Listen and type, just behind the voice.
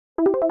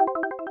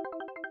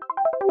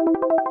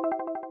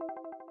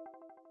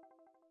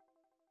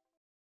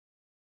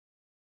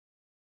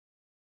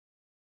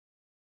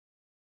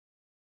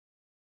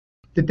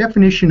The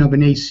definition of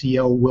an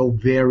ACO will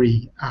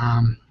vary.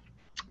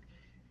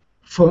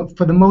 For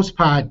the most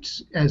part,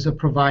 as a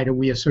provider,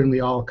 we are certainly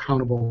all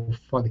accountable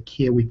for the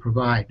care we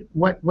provide.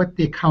 What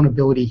the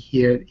accountability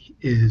here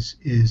is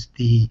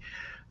the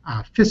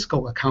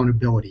fiscal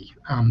accountability.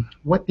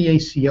 What the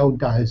ACO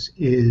does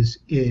is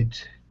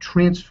it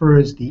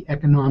transfers the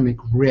economic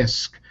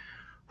risk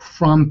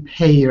from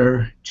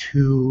payer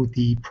to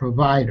the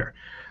provider.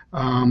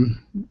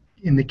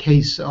 In the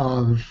case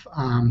of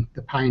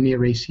the Pioneer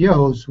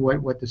ACOs,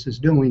 what this is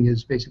doing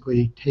is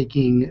basically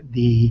taking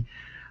the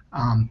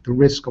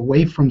risk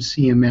away from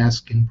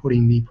CMS and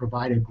putting the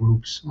provider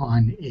groups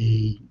on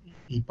a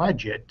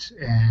budget.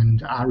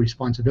 And our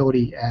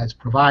responsibility as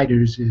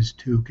providers is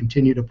to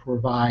continue to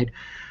provide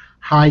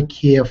high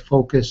care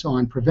focus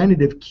on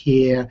preventative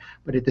care,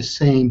 but at the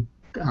same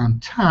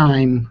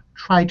time,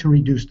 try to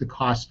reduce the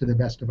cost to the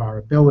best of our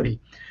ability.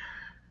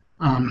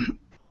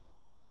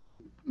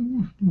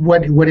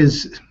 What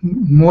is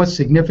more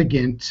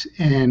significant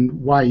and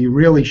why you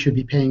really should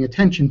be paying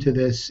attention to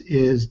this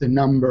is the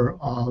number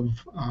of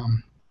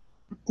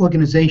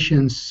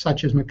organizations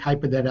such as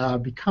McKiper that are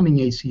becoming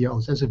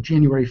ACOs. As of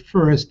January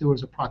 1st, there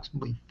was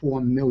approximately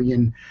 4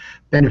 million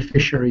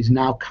beneficiaries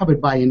now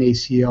covered by an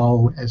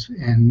ACO,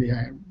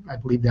 and I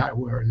believe that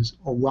was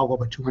well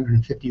over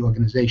 250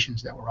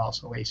 organizations that were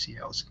also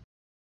ACOs.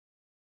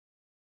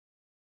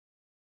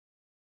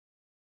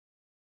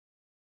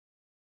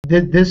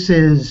 This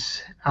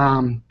is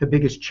the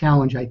biggest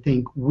challenge I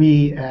think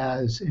we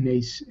as an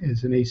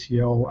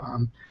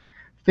ACO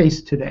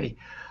face today.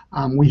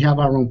 We have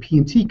our own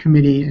P&T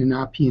committee, and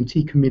our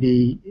P&T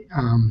committee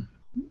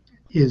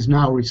is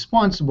now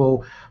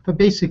responsible for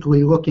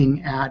basically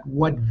looking at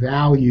what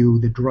value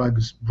the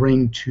drugs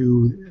bring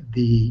to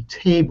the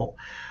table.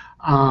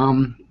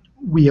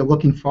 We are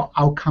looking for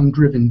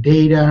outcome-driven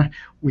data.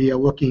 We are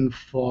looking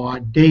for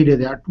data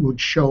that would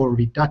show a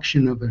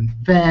reduction of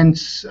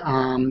events,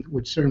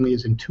 which certainly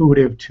is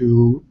intuitive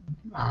to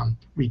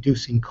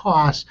reducing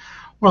costs.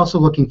 We're also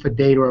looking for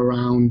data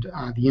around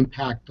the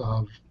impact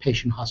of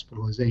patient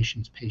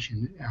hospitalizations,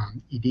 patient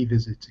ED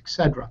visits,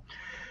 etc.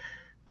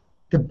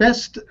 The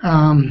best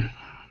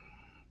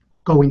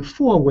going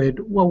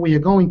forward, what we are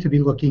going to be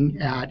looking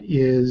at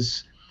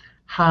is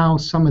how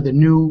some of the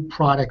new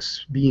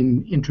products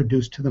being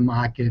introduced to the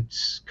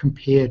markets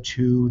compare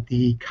to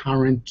the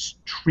current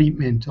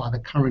treatment or the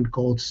current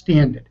gold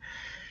standard.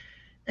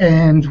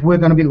 And we're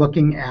going to be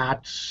looking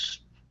at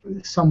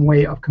some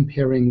way of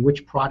comparing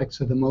which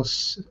products are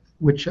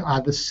which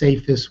are the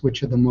safest,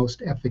 which are the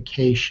most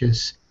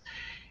efficacious.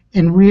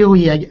 And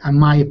really, in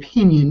my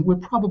opinion, we're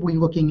probably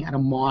looking at a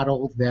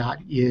model that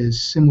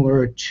is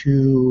similar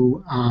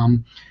to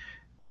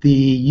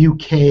the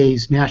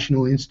UK's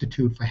National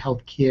Institute for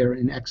Healthcare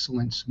and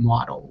Excellence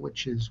model,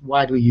 which is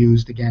widely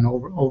used, again,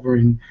 over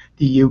in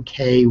the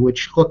UK,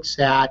 which looks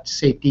at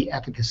safety,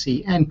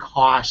 efficacy, and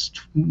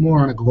cost more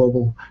on a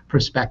global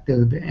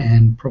perspective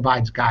and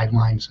provides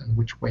guidelines on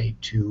which way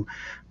to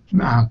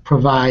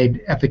provide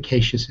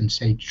efficacious and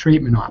safe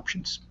treatment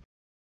options.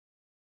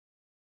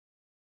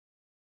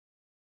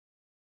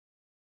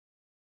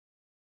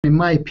 In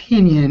my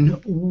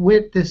opinion,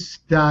 what this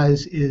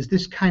does is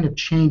this kind of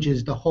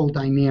changes the whole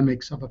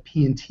dynamics of a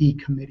P&T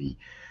committee.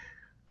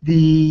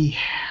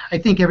 I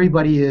think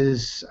everybody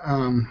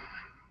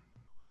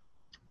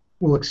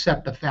will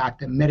accept the fact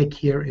that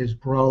Medicare is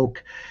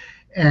broke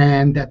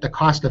and that the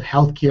cost of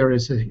healthcare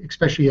is,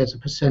 especially as a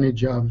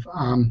percentage of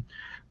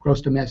gross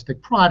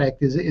domestic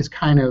product, is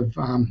kind of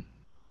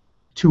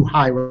too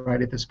high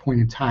right at this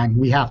point in time.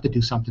 We have to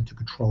do something to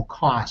control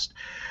cost.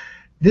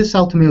 This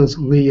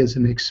ultimately is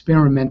an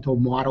experimental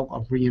model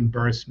of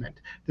reimbursement.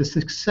 The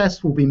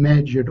success will be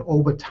measured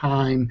over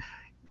time,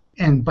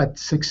 but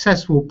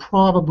success will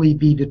probably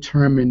be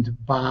determined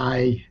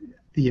by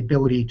the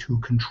ability to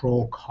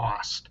control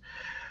cost.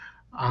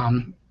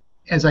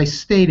 As I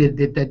stated,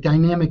 the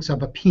dynamics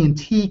of a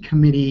P&T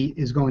committee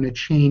is going to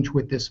change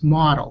with this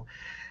model.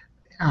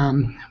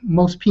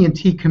 Most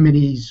P&T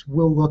committees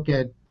will look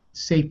at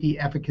safety,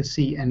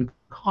 efficacy, and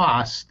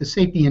costs. The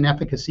safety and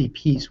efficacy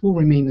piece will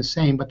remain the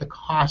same, but the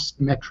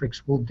cost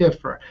metrics will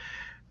differ.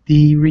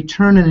 The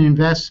return on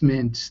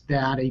investment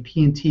that a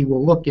P&T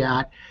will look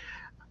at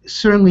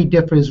certainly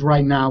differs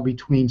right now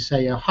between,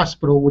 say, a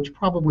hospital, which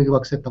probably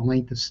looks at the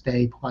length of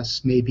stay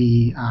plus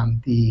maybe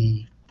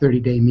the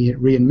 30-day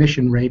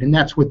readmission rate, and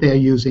that's what they're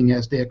using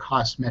as their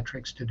cost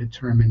metrics to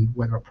determine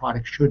whether a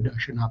product should or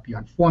should not be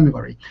on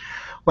formulary.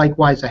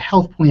 Likewise, a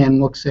health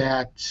plan looks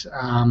at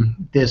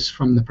this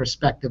from the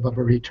perspective of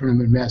a return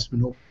on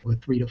investment over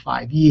 3 to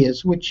 5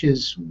 years, which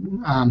is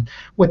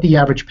what the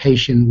average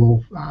patient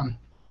will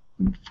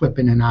flip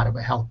in and out of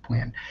a health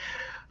plan.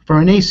 For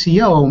an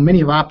ACO,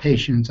 many of our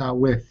patients are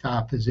with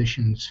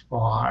physicians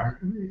for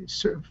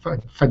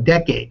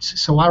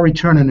decades. So our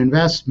return on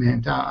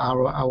investment,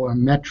 our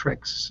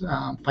metrics,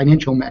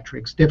 financial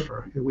metrics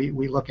differ.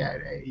 We look at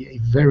a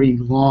very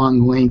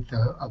long length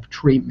of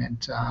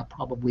treatment,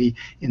 probably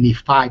in the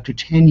 5 to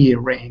 10 year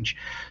range.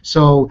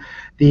 So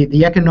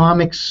the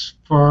economics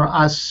for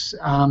us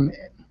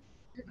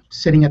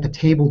sitting at the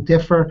table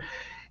differ.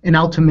 And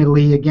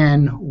ultimately,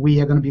 again, we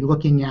are going to be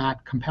looking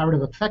at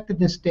comparative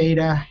effectiveness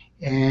data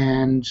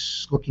and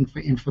looking for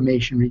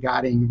information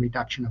regarding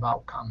reduction of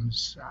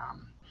outcomes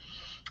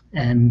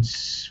and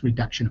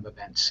reduction of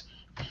events.